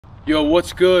Yo,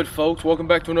 what's good, folks? Welcome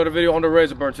back to another video on the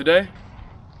Rzr Brn. Today,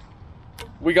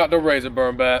 we got the Rzr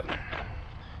Brn bat.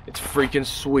 It's freaking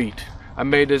sweet. I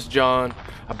made this, John.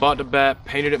 I bought the bat,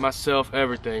 painted it myself,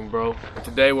 everything, bro. And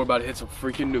today, we're about to hit some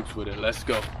freaking nukes with it. Let's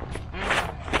go.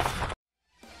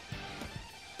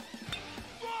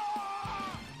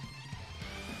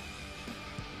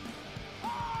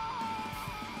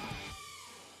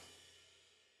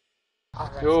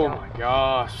 Oh my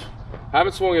gosh. I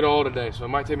haven't swung it all today, so it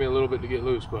might take me a little bit to get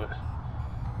loose, but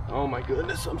oh my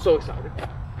goodness, I'm so excited.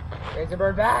 Rzr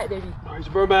Brn bat, baby.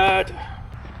 Rzr Brn bat.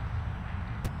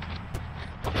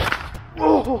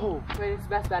 Whoa! Wait, it's the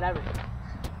best bat ever.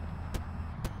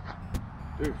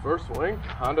 Dude, first swing,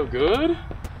 kinda good.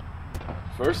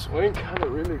 First swing, kinda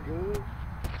really good.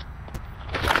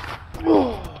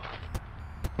 Whoa!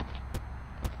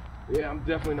 Yeah, I'm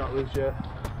definitely not loose yet.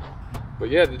 But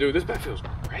yeah, dude, this bat feels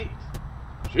great.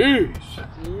 Jeez.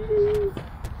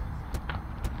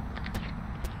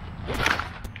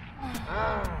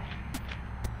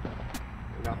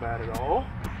 Not bad at all.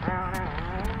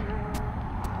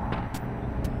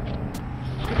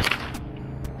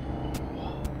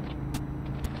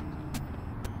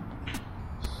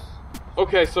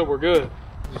 Okay, so we're good.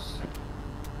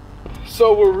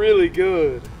 So we're really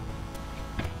good.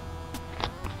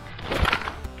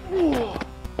 Whoa.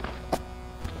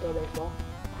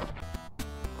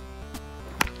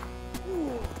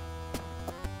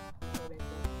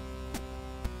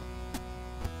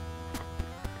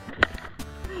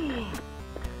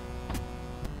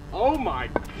 Oh my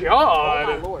god! Oh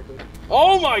my lord, dude.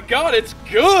 Oh my god, it's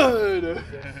good!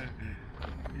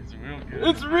 It's real good.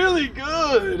 It's really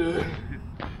good!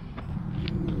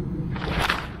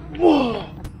 Whoa!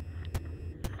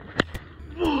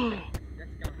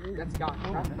 That's gone.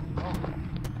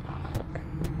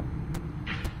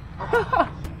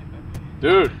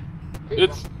 Dude,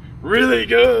 it's really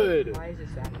good! Why is it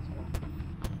satisfying?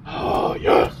 Oh,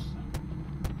 yes!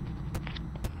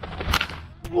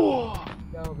 Whoa!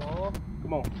 Go, ball.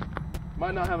 Come on.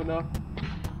 Might not have enough.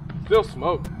 Still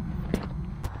smoke.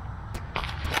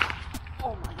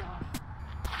 Oh my god.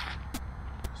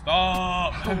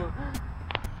 Stop!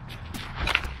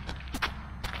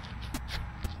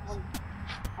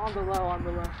 On the low, on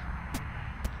the low.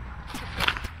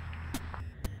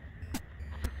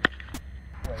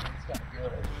 Wait, it's kind of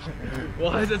good.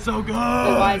 Why is it so good?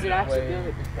 So why is it actually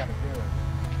good? It's kind of good.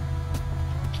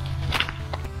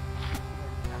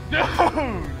 Dude!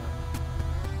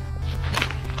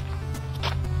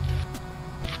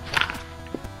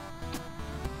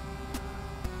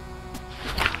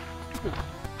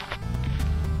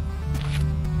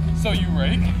 So you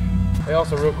rake? Hey,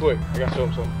 also real quick, I gotta show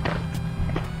them something.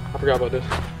 I forgot about this.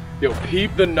 Yo,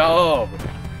 peep the knob.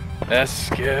 Let's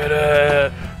get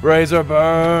it. Rzr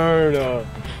Brn.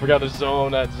 Forgot to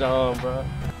zone that zone, bro.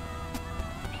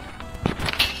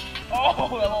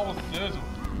 Oh, that almost sizzled.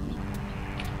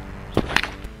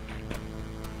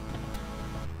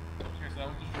 Cheers, that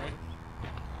was destroyed.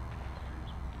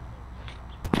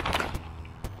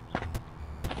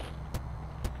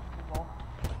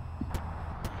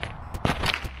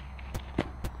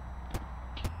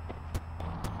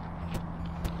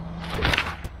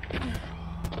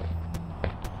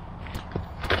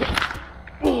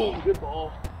 Oh, good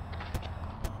ball.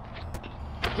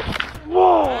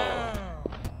 Whoa!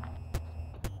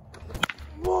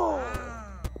 Whoa!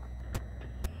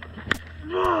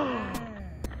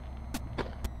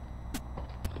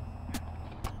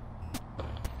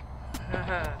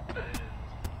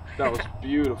 That was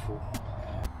beautiful.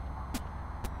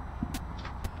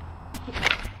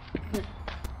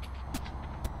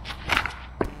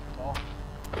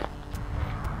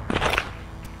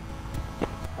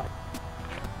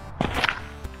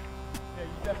 Yeah,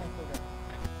 you definitely feel that.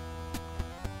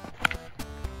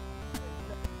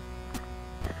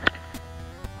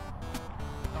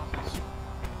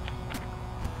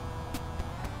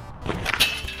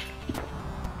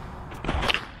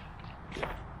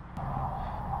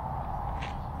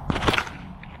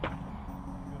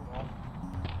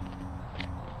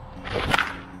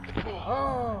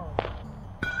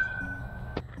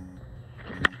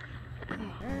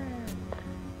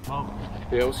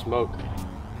 Yeah, it was smoke.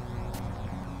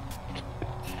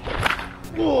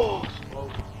 Whoa!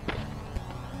 Smoke.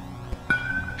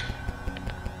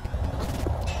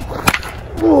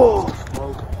 Whoa!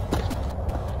 Smoke.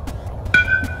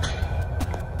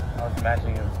 I was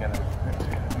imagining it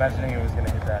was gonna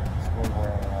hit that scoreboard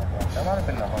on the left. That might have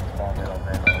been the hardest ball that I've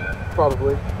been.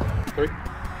 Probably. 3.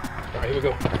 Alright, here we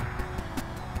go.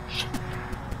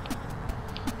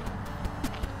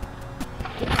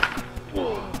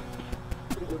 Whoa.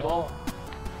 Pretty good ball.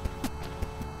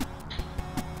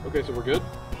 Okay, so we're good?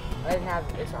 I didn't have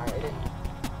it's alright, I didn't.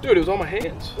 Dude, it was on my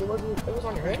hands. It was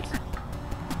on your hands?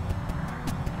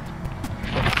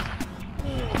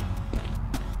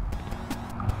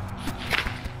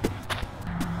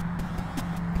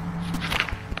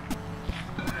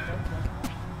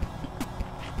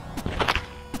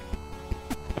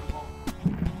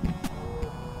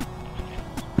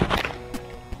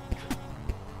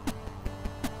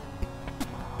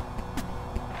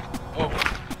 Oh.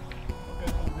 Okay,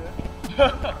 so we're good. So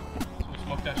we'll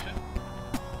smoke that shit.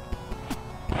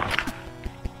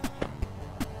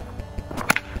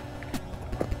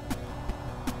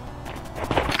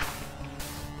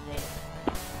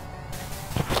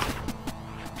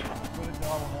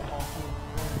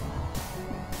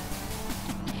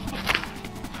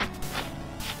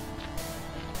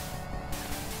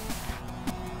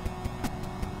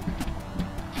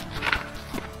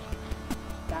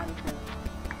 That is good.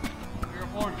 Here,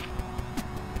 40.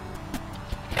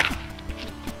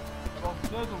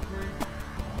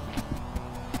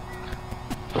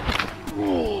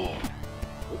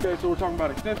 Okay, so we're talking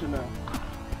about extension now.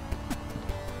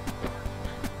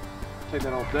 Take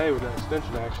that all day with that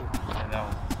extension action. Yeah, that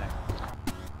was the thing.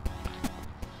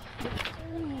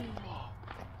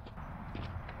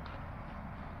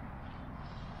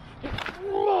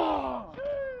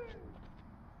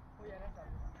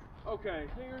 Okay,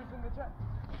 fingers in the chat.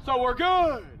 So we're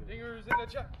good. Fingers in the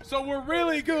chat. So we're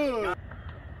really good.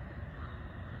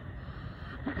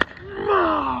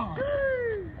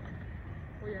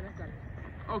 Oh yeah, that's good.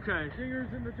 Okay,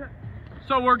 fingers in the chat.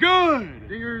 So we're good.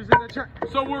 Fingers in the chat.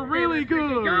 So we're really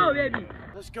good. Go, baby.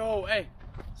 Let's go. Hey,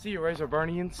 see you, Rzr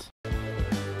Brnians.